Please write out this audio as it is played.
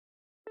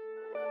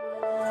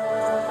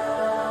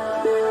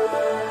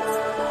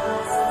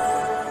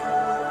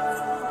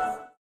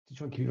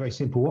keep it very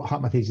simple. What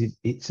HeartMath is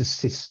it's a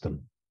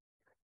system.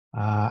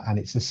 And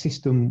it's a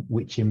system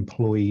which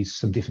employs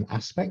some different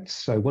aspects.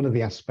 So one of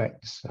the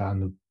aspects,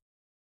 and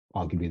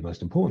arguably the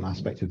most important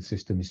aspect of the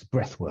system, is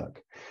breath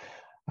work.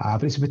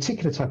 But it's a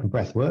particular type of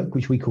breath work,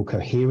 which we call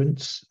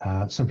coherence.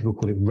 Some people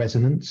call it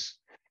resonance.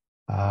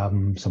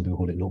 Some people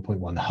call it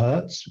 0.1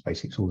 hertz.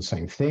 Basically, it's all the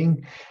same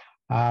thing.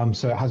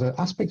 So it has an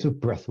aspect of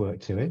breath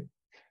work to it.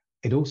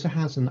 It also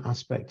has an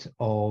aspect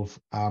of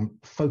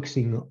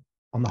focusing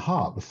on the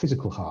heart, the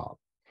physical heart.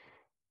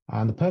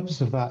 And the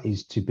purpose of that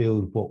is to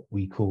build what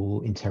we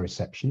call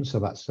interoception. So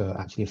that's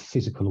actually a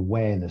physical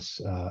awareness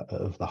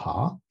of the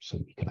heart. So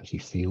you can actually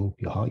feel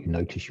your heart, you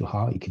notice your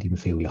heart, you can even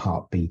feel your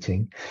heart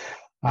beating.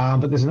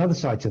 But there's another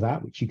side to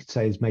that, which you could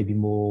say is maybe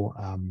more,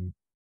 kind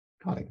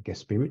of, I guess,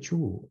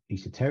 spiritual or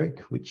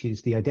esoteric, which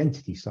is the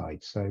identity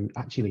side. So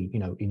actually, you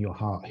know, in your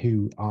heart,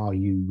 who are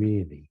you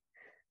really?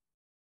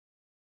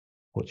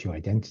 What's your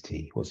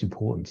identity? What's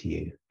important to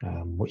you?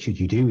 What should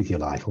you do with your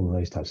life? All of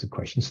those types of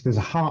questions. So there's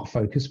a heart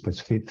focus,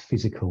 both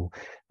physical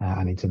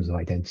and in terms of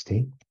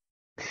identity.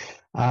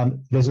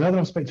 There's another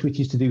aspect which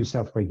is to do with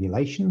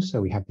self-regulation.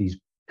 So we have these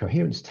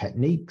coherence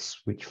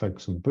techniques which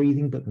focus on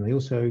breathing, but they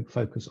also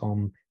focus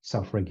on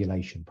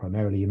self-regulation,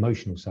 primarily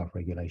emotional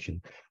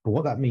self-regulation. But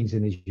what that means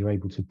then is you're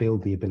able to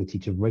build the ability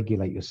to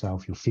regulate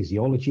yourself, your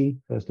physiology,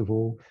 first of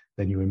all,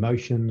 then your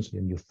emotions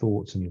and your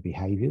thoughts and your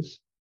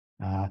behaviors.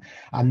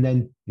 And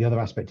then the other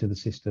aspect of the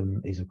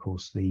system is, of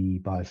course, the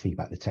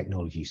biofeedback, the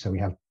technology. So we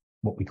have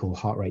what we call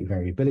heart rate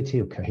variability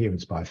or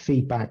coherence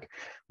biofeedback,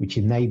 which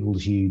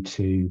enables you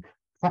to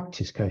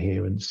practice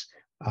coherence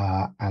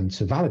and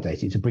to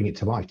validate it, to bring it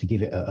to life, to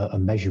give it a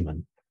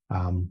measurement,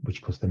 which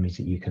of course then means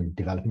that you can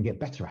develop and get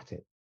better at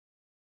it.